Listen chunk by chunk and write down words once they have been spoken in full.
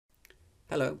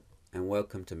Hello and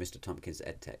welcome to Mr. Tompkins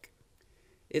EdTech.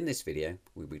 In this video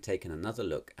we'll be taking another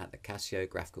look at the Casio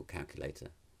Graphical calculator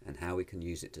and how we can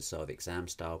use it to solve exam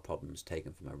style problems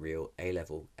taken from a real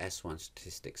A-level S1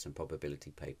 statistics and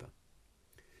probability paper.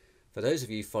 For those of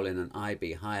you following an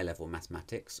IB higher level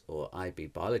mathematics or IB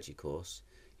biology course,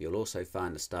 you'll also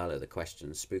find the style of the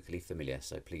questions spookily familiar,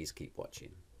 so please keep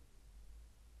watching.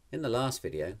 In the last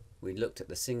video, we looked at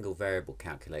the single variable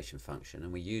calculation function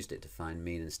and we used it to find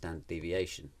mean and standard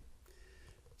deviation.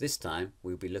 This time,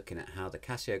 we'll be looking at how the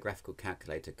Casio Graphical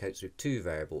calculator copes with two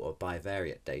variable or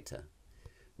bivariate data.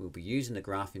 We'll be using the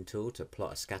graphing tool to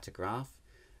plot a scatter graph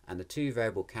and the two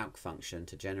variable calc function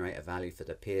to generate a value for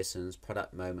the Pearson's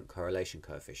product moment correlation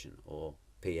coefficient, or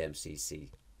PMCC.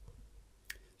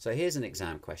 So here's an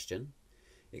exam question.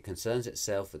 It concerns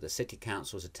itself with the City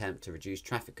Council's attempt to reduce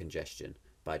traffic congestion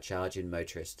by charging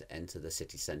motorists to enter the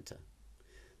city centre.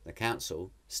 The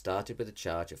council started with a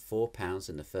charge of £4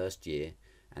 in the first year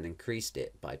and increased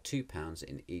it by £2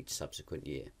 in each subsequent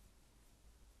year.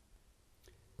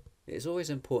 It is always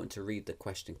important to read the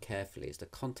question carefully, as the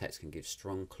context can give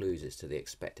strong clues as to the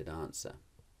expected answer.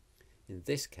 In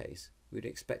this case, we would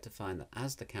expect to find that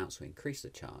as the council increased the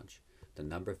charge, the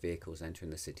number of vehicles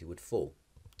entering the city would fall.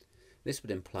 This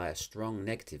would imply a strong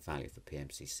negative value for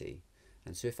PMCC,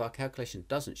 and so if our calculation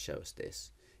doesn't show us this,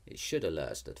 it should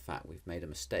alert us to the fact we've made a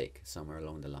mistake somewhere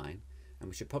along the line, and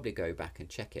we should probably go back and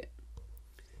check it.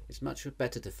 It's much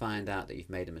better to find out that you've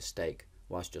made a mistake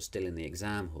whilst you're still in the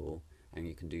exam hall and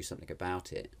you can do something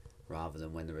about it, rather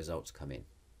than when the results come in.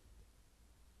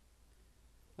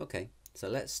 Okay, so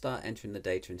let's start entering the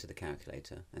data into the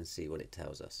calculator and see what it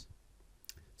tells us.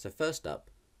 So first up,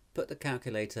 put the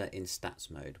calculator in stats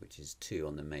mode, which is 2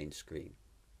 on the main screen.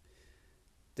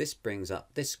 This brings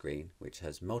up this screen, which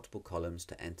has multiple columns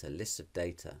to enter lists of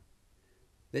data.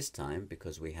 This time,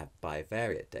 because we have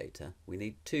bivariate data, we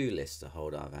need 2 lists to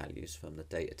hold our values from the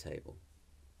data table.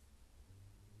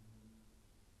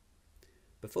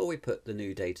 Before we put the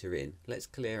new data in, let's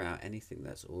clear out anything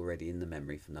that's already in the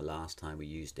memory from the last time we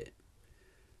used it.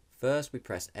 First, we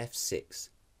press F6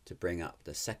 to bring up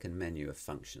the second menu of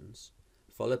functions,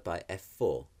 followed by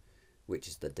F4, which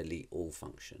is the delete all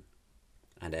function,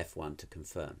 and F1 to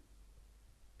confirm.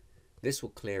 This will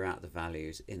clear out the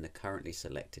values in the currently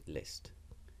selected list.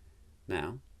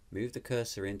 Now, move the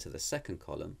cursor into the second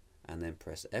column and then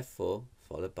press F4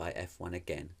 followed by F1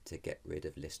 again to get rid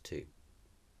of list 2.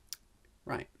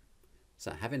 Right,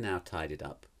 so having now tidied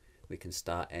up, we can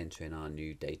start entering our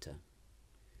new data.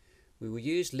 We will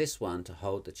use list 1 to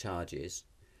hold the charges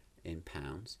in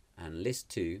pounds and list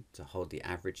 2 to hold the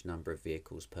average number of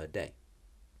vehicles per day.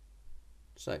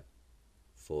 So,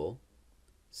 4,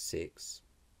 6,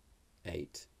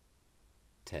 8,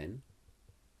 10,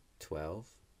 12,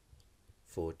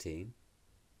 14,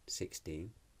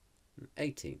 16, and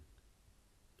 18.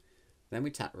 Then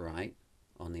we tap right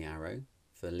on the arrow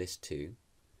for list 2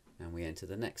 and we enter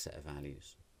the next set of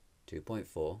values: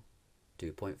 2.4,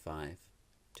 2.5,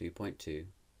 2.2,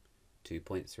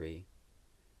 2.3,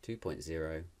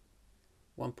 2.0,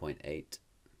 1.8,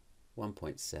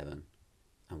 1.7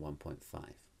 and 1.5.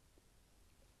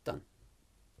 Done.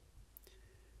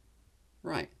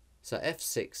 Right, so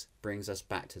F6 brings us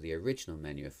back to the original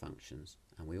menu of functions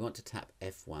and we want to tap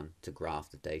F1 to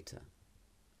graph the data.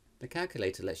 The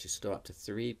calculator lets you store up to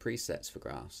 3 presets for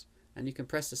graphs, and you can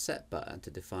press the set button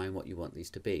to define what you want these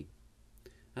to be.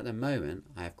 At the moment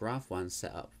I have graph 1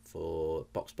 set up for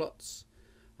box plots,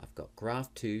 I've got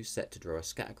graph 2 set to draw a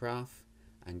scatter graph,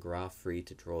 and graph 3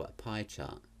 to draw a pie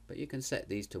chart, but you can set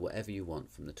these to whatever you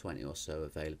want from the 20 or so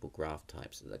available graph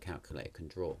types that the calculator can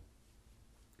draw.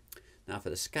 Now for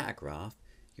the scatter graph,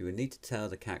 you will need to tell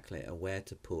the calculator where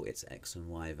to pull its x and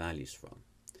y values from.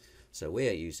 So we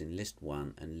are using list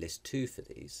 1 and list 2 for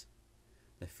these.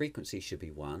 The frequency should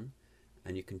be 1,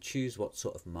 and you can choose what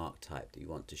sort of mark type that you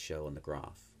want to show on the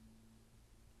graph.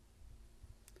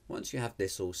 Once you have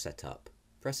this all set up,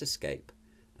 press escape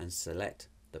and select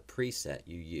the preset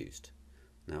you used.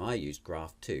 Now I used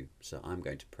graph 2, so I'm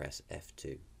going to press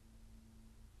F2.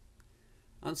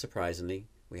 Unsurprisingly,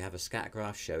 we have a scatter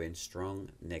graph showing strong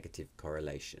negative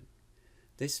correlation.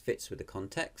 This fits with the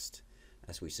context,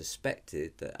 as we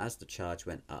suspected that as the charge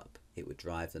went up, it would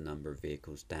drive the number of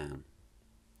vehicles down.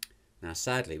 Now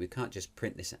sadly, we can't just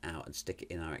print this out and stick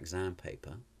it in our exam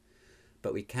paper,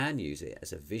 but we can use it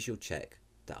as a visual check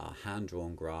that our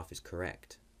hand-drawn graph is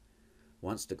correct.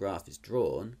 Once the graph is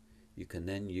drawn, you can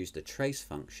then use the trace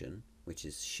function, which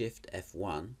is Shift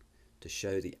F1, to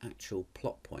show the actual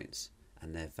plot points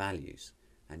and their values,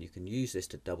 and you can use this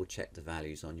to double check the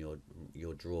values on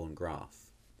your drawn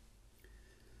graph.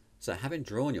 So having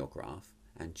drawn your graph,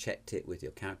 and checked it with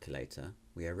your calculator,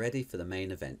 we are ready for the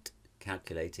main event,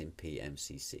 calculating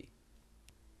PMCC.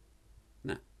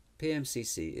 Now,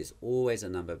 PMCC is always a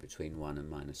number between 1 and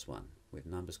 -1, with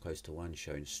numbers close to 1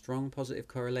 showing strong positive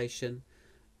correlation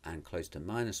and close to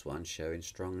 -1 showing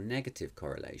strong negative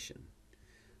correlation.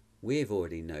 We've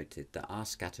already noted that our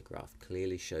scatter graph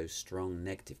clearly shows strong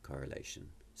negative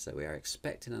correlation, so we are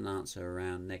expecting an answer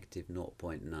around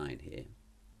 -0.9 here.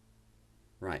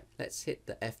 Right, let's hit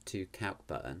the F2 Calc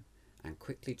button and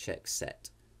quickly check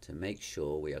Set to make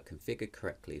sure we are configured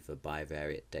correctly for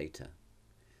bivariate data.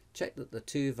 Check that the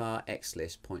 2var X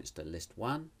list points to list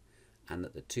 1 and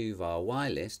that the 2var Y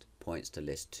list points to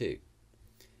list 2.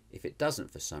 If it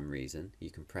doesn't for some reason, you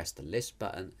can press the list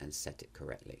button and set it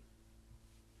correctly.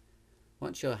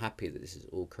 Once you're happy that this is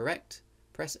all correct,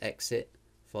 press Exit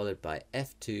followed by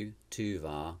F2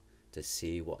 2var to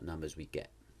see what numbers we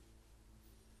get.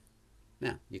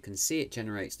 Now you can see it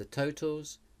generates the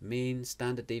totals, mean,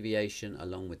 standard deviation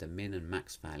along with the min and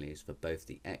max values for both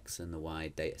the X and the Y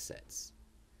datasets.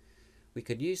 We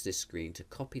could use this screen to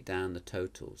copy down the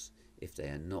totals if they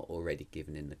are not already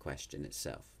given in the question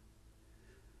itself.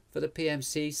 For the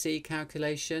PMCC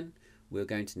calculation, we're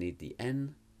going to need the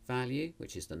n value,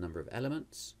 which is the number of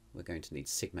elements. We're going to need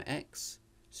sigma x,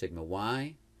 sigma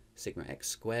y, sigma x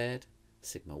squared,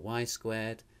 sigma y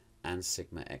squared, and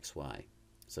sigma xy.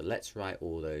 So let's write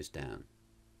all those down.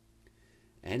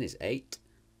 N is 8,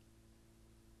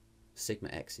 sigma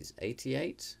x is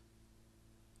 88,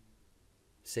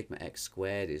 sigma x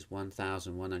squared is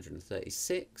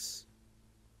 1136.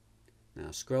 Now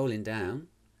scrolling down,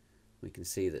 we can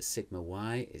see that sigma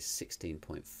y is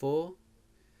 16.4,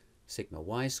 sigma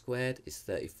y squared is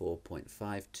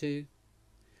 34.52,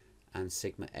 and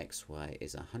sigma xy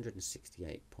is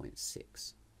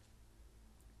 168.6.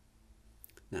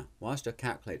 Now, whilst your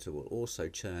calculator will also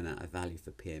churn out a value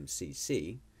for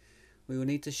PMCC, we will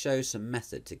need to show some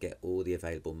method to get all the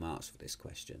available marks for this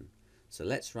question. So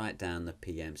let's write down the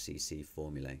PMCC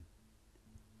formulae.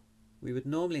 We would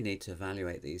normally need to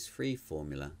evaluate these three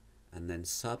formulae and then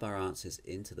sub our answers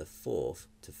into the fourth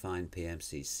to find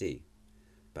PMCC.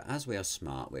 But as we are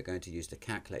smart, we're going to use the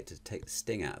calculator to take the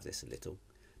sting out of this a little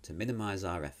to minimise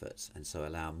our efforts and so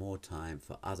allow more time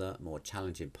for other more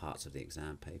challenging parts of the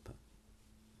exam paper.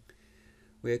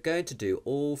 We are going to do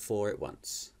all four at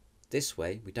once. This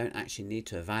way we don't actually need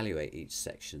to evaluate each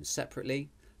section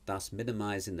separately, thus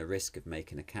minimising the risk of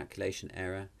making a calculation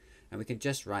error, and we can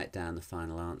just write down the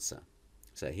final answer.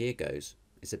 So here goes.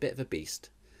 It's a bit of a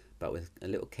beast, but with a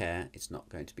little care it's not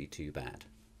going to be too bad.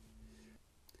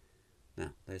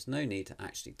 Now there's no need to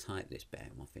actually type this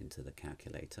behemoth into the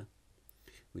calculator.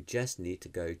 We just need to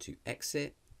go to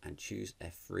Exit and choose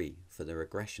F3 for the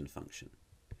regression function.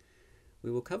 We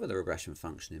will cover the regression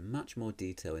function in much more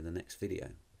detail in the next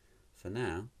video. For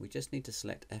now, we just need to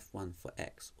select F1 for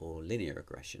X, or linear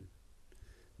regression.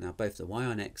 Now both the Y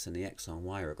on X and the X on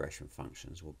Y regression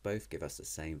functions will both give us the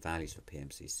same values for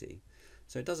PMCC,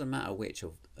 so it doesn't matter which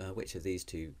of these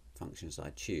two functions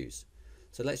I choose.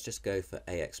 So let's just go for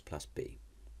AX plus B.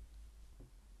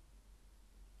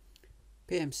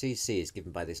 PMCC is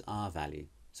given by this R value,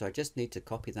 so I just need to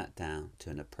copy that down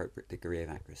to an appropriate degree of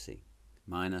accuracy.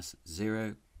 Minus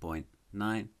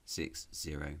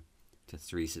 0.960 to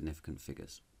 3 significant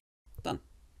figures. Done.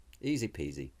 Easy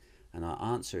peasy, and our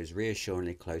answer is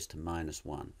reassuringly close to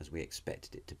 -1 as we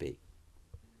expected it to be.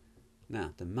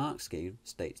 Now the mark scheme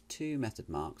states 2 method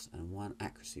marks and 1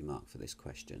 accuracy mark for this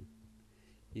question.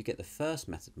 You get the first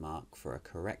method mark for a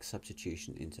correct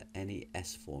substitution into any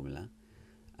S formula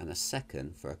and a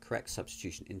second for a correct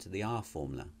substitution into the R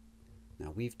formula.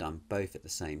 Now we've done both at the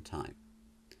same time.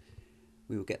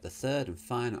 We will get the third and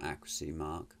final accuracy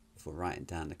mark for writing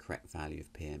down the correct value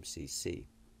of PMCC.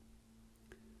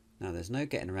 Now there's no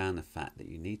getting around the fact that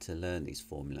you need to learn these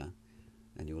formula,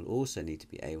 and you will also need to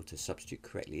be able to substitute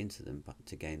correctly into them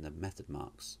to gain the method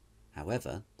marks.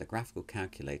 However, the graphical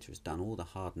calculator has done all the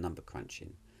hard number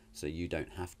crunching, so you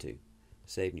don't have to,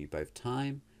 saving you both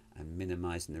time and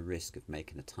minimising the risk of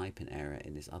making a typing error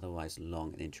in this otherwise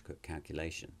long and intricate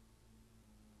calculation.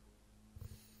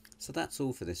 So that's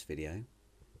all for this video.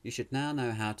 You should now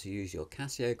know how to use your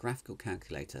Casio Graphical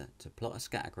calculator to plot a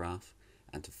scatter graph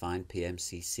and to find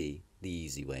PMCC the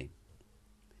easy way.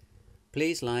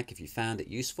 Please like if you found it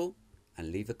useful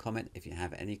and leave a comment if you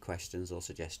have any questions or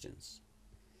suggestions.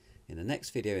 In the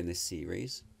next video in this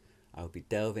series, I will be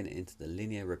delving into the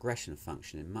linear regression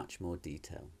function in much more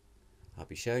detail. I'll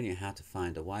be showing you how to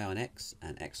find a Y on X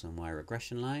and X on Y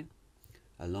regression line,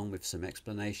 along with some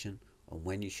explanation on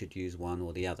when you should use one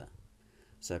or the other.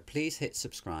 So please hit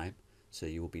subscribe so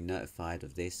you will be notified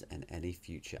of this and any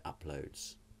future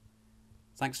uploads.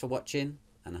 Thanks for watching,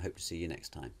 and I hope to see you next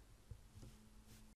time.